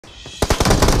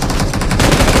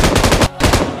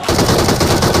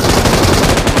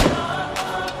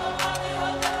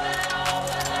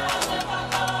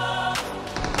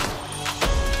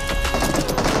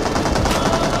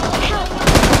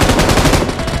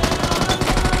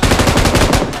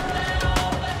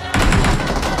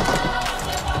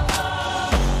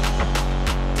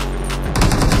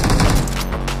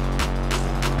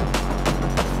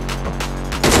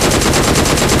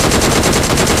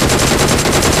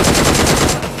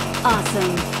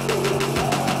Awesome.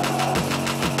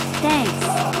 Thanks.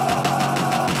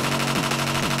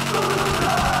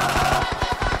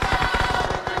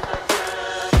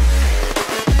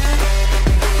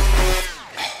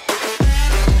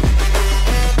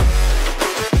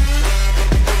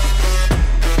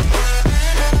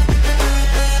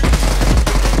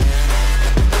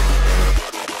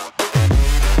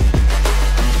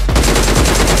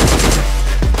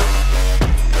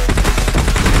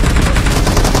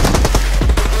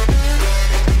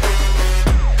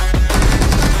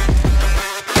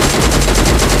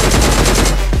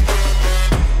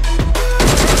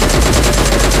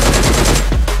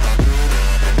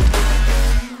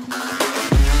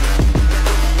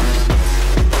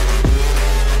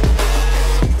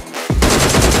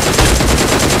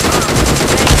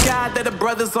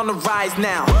 Brothers on the rise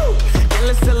now. Woo!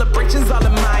 Endless celebrations all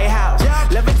in my house. Yeah.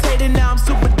 Levitating now, I'm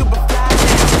super duper fly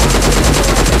now.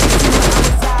 I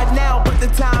reside now, put the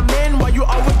time in while you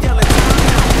always yelling time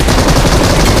out.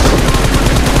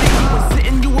 You were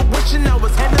sitting, you were wishing I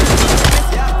was handling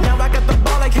this. Yeah. Now I got the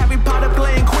ball like Harry Potter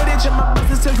playing Quidditch, and my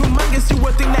business is humongous. You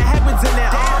would think that happens in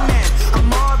there. Oh man,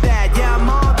 I'm all that, yeah, I'm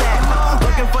all that.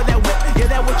 Looking for that whip, yeah,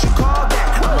 that what you call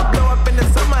that. I'ma blow up in the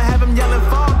summer, have him yelling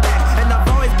fall back. And I've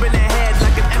always been ahead.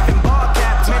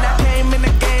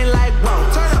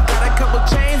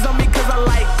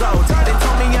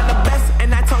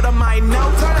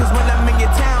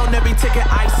 Ticket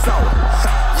ISO.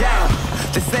 Yeah,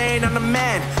 this ain't on the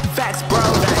man. Facts, bro.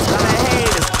 Lot of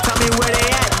haters. Tell me where they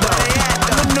at, though.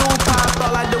 I'm a new pop,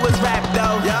 all I do is rap,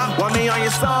 though. Yeah. Want me on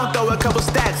your song? Throw a couple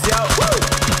stacks, yo. Woo.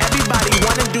 Everybody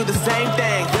wanna do the same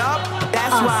thing. Yup.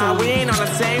 That's awesome. Why we ain't on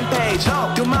the same page.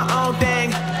 Do my own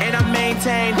thing, and I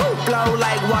maintain. Woo. Flow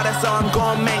like water, so I'm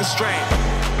going mainstream.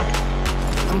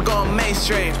 I'm going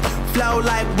mainstream. Flow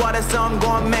like water, so I'm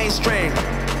going mainstream.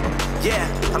 Yeah,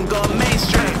 I'm going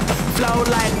mainstream. Flow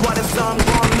like water, so I'm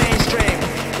going mainstream.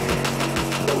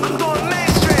 I'm going mainstream.